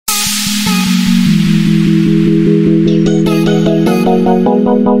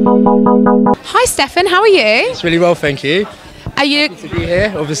Stefan, how are you? It's really well, thank you. Are you? Good to be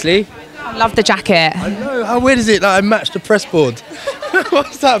here, obviously. I love the jacket. I know, how weird is it that I matched the press board?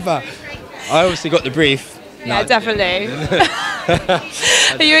 What's that about? I obviously got the brief. Yeah, definitely.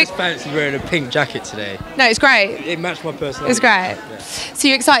 Are you fancy wearing a pink jacket today? No, it's great. It matched my personality. It's great. Yeah. So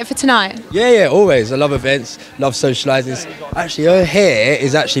you excited for tonight? Yeah, always. I love events, love socialising. Actually, her hair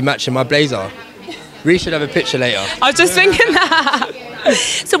is actually matching my blazer. We should have a picture later. I was just thinking that.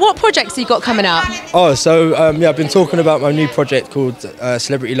 So what projects have you got coming up? Oh, so yeah, I've been talking about my new project called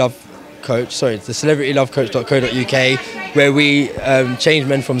Celebrity Love Coach. Sorry, the celebritylovecoach.co.uk, where we change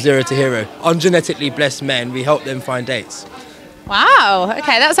men from zero to hero. Ungenetically blessed men, we help them find dates. Wow.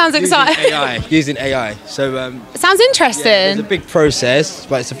 Okay, that sounds exciting. Using AI. So It sounds interesting. Yeah, it's a big process,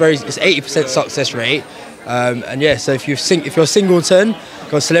 but it's 80% success rate. And yeah, so if you're singleton,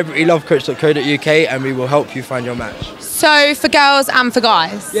 go celebritylovecoach.co.uk and we will help you find your match. So for girls and for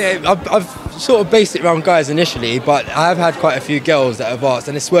guys? Yeah, I've sort of based it around guys initially, but I have had quite a few girls that have asked,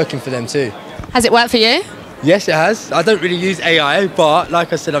 and it's working for them too. Has it worked for you? Yes, it has. I don't really use AI, but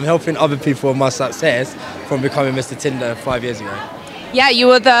like I said, I'm helping other people on my success from becoming Mr. Tinder 5 years ago. Yeah, you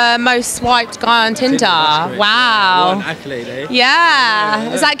were the most swiped guy on Tinder. Wow. One accolade, eh?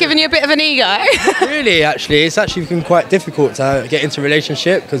 Yeah. Is that giving you a bit of an ego? Really, actually. It's actually been quite difficult to get into a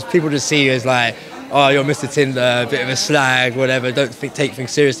relationship because people just see you as like, oh, you're Mr. Tinder, a bit of a slag, whatever, don't take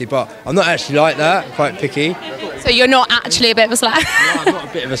things seriously. But I'm not actually like that, I'm quite picky. So you're not actually a bit of a slag? No, I'm not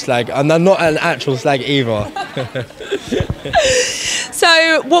a bit of a slag, and I'm not an actual slag either.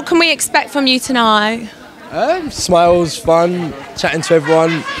 So what can we expect from you tonight? Smiles, fun, chatting to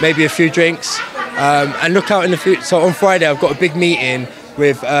everyone, maybe a few drinks, and look out in the future. So on Friday I've got a big meeting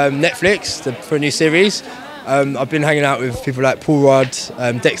with Netflix for a new series. I've been hanging out with people like Paul Rudd,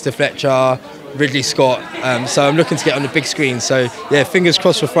 Dexter Fletcher, Ridley Scott, so I'm looking to get on the big screen. So yeah, fingers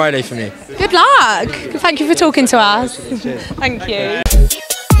crossed for Friday for me. Good luck. Thank you for talking to us. Thank you.